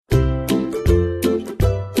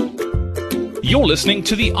You're listening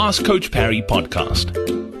to the Ask Coach Parry podcast.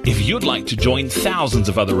 If you'd like to join thousands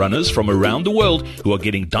of other runners from around the world who are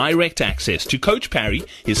getting direct access to Coach Parry,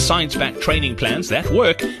 his science-backed training plans that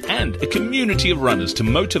work, and a community of runners to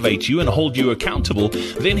motivate you and hold you accountable,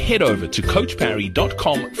 then head over to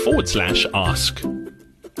coachparry.com/ask.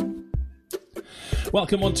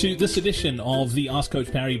 Welcome on to this edition of the Ask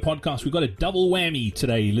Coach Parry podcast. We've got a double whammy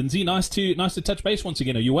today. Lindsay, nice to touch base once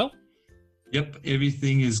again. Are you well? Yep,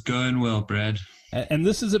 everything is going well, Brad. And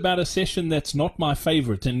this is about a session that's not my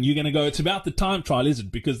favorite. And you're going to go, it's about the time trial, is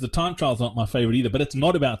it? Because the time trial's not my favorite either. But it's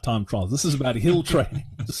not about time trials. This is about hill training.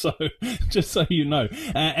 So, just so you know.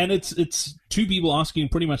 And it's two people asking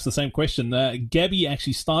pretty much the same question. Gabby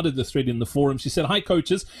actually started the thread in the forum. She said, "Hi,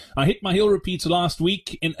 coaches. I hit my hill repeats last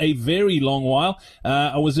week in a very long while.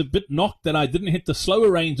 I was a bit knocked that I didn't hit the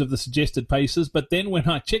slower range of the suggested paces. But then when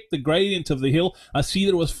I checked the gradient of the hill, I see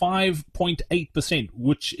that it was 5.8%,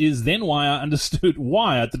 which is then why I understood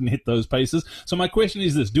why I didn't hit those paces. So my question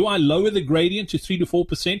is this: do I lower the gradient to 3 to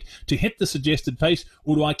 4% to hit the suggested pace,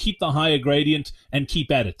 or do I keep the higher gradient and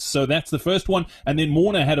keep at it?" So that's the first one. And then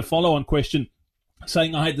Morna had a follow-on question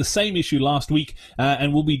saying, "I had the same issue last week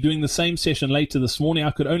and we'll be doing the same session later this morning.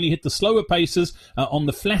 I could only hit the slower paces on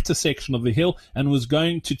the flatter section of the hill and was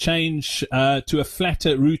going to change to a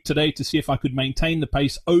flatter route today to see if I could maintain the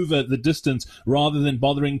pace over the distance rather than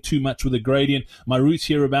bothering too much with the gradient. My routes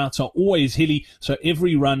hereabouts are always hilly, so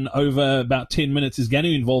every run over about 10 minutes is going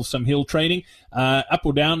to involve some hill training, up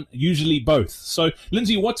or down, usually both." So,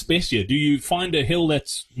 Lindsay, what's best here? Do you find a hill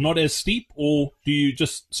that's not as steep, or do you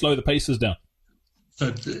just slow the paces down? So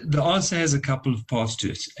the answer has a couple of parts to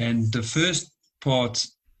it. And the first part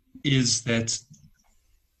is that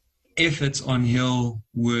effort on hill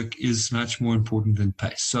work is much more important than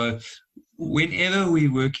pace. So whenever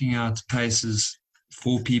we're working out paces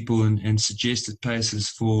for people and suggested paces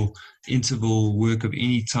for interval work of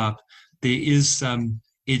any type, there is some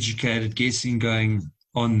educated guessing going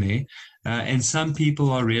on there. And some people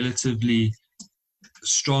are relatively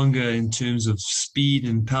stronger in terms of speed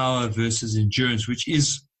and power versus endurance, which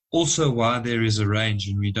is also why there is a range,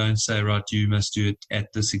 and we don't say, right, you must do it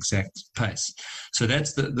at this exact pace. So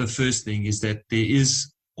that's the first thing, is that there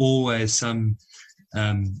is always some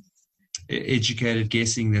educated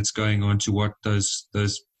guessing that's going on to what those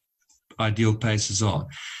ideal paces are.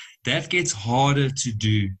 That gets harder to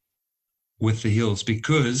do with the hills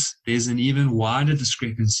because there's an even wider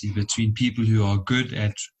discrepancy between people who are good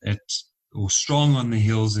at or strong on the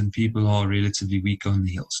hills and people are relatively weak on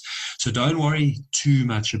the hills. So don't worry too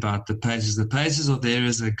much about the paces. The paces are there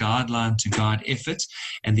as a guideline to guide effort,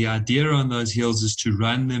 and the idea on those hills is to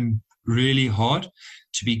run them really hard,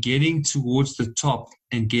 to be getting towards the top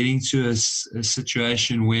and getting to a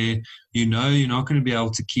situation where you know you're not going to be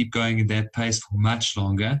able to keep going at that pace for much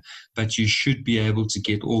longer, but you should be able to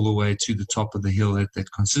get all the way to the top of the hill at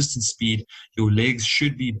that consistent speed. Your legs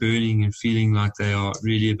should be burning and feeling like they are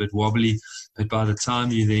really a bit wobbly, but by the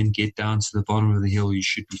time you then get down to the bottom of the hill, you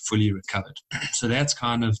should be fully recovered. So that's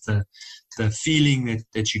kind of the feeling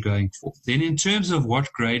that you're going for. Then in terms of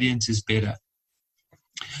what gradient is better,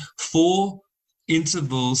 for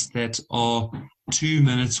intervals that are 2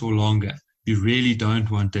 minutes or longer, you really don't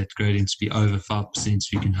want that gradient to be over 5%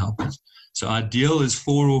 if you can help it. So ideal is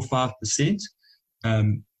 4 or 5%,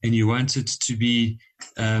 and you want it to be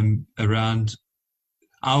around,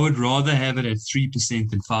 I would rather have it at 3%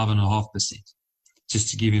 than 5.5%, just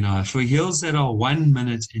to give you an idea. For hills that are 1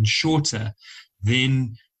 minute and shorter,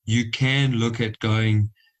 then you can look at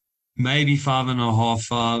going maybe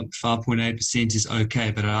 5.8% is okay,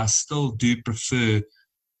 but I still do prefer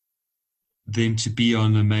them to be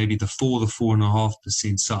on maybe the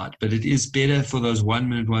 4.5% side. But it is better for those 1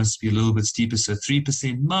 minute ones to be a little bit steeper. So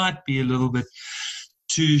 3% might be a little bit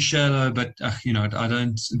too shallow, but I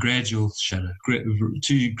don't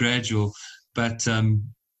too gradual. But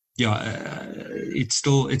it's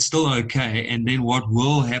still okay. And then what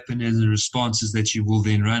will happen as a response is that you will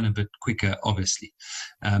then run a bit quicker, obviously.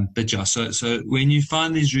 So when you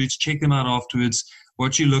find these routes, check them out afterwards.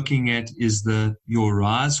 What you're looking at is your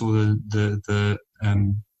rise or the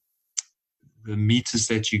meters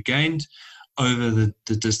that you gained over the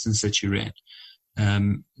distance that you ran.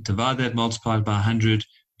 Divide that, multiplied by 100.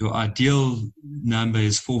 Your ideal number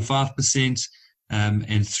is 4 5%.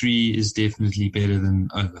 And 3 is definitely better than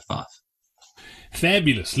over 5.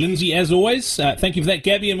 Fabulous. Lindsay, as always, thank you for that.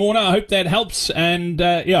 Gabby and Warner, I hope that helps. And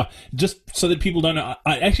just so that people don't know,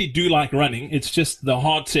 I actually do like running. It's just the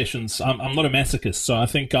hard sessions. I'm not a masochist, so I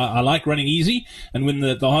think I like running easy. And when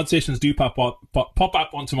the hard sessions do pop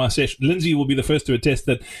up onto my session, Lindsay will be the first to attest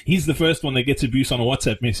that he's the first one that gets abuse on a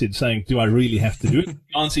WhatsApp message saying, do I really have to do it?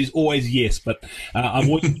 The answer is always yes, but I'm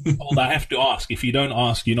always told I have to ask. If you don't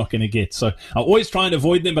ask, you're not going to get. So I always try and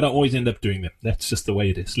avoid them, but I always end up doing them. That's just the way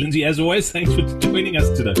it is. Lindsay, as always, thanks for joining us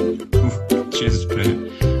today. Cheers,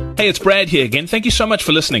 Brad. Hey, it's Brad here again. Thank you so much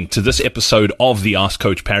for listening to this episode of the Ask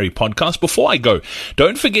Coach Parry podcast. Before I go,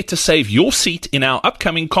 don't forget to save your seat in our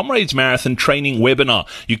upcoming Comrades Marathon training webinar.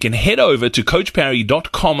 You can head over to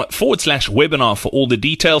coachparry.com/webinar for all the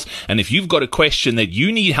details. And if you've got a question that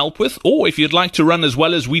you need help with, or if you'd like to run as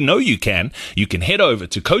well as we know you can head over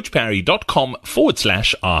to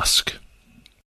coachparry.com/ask.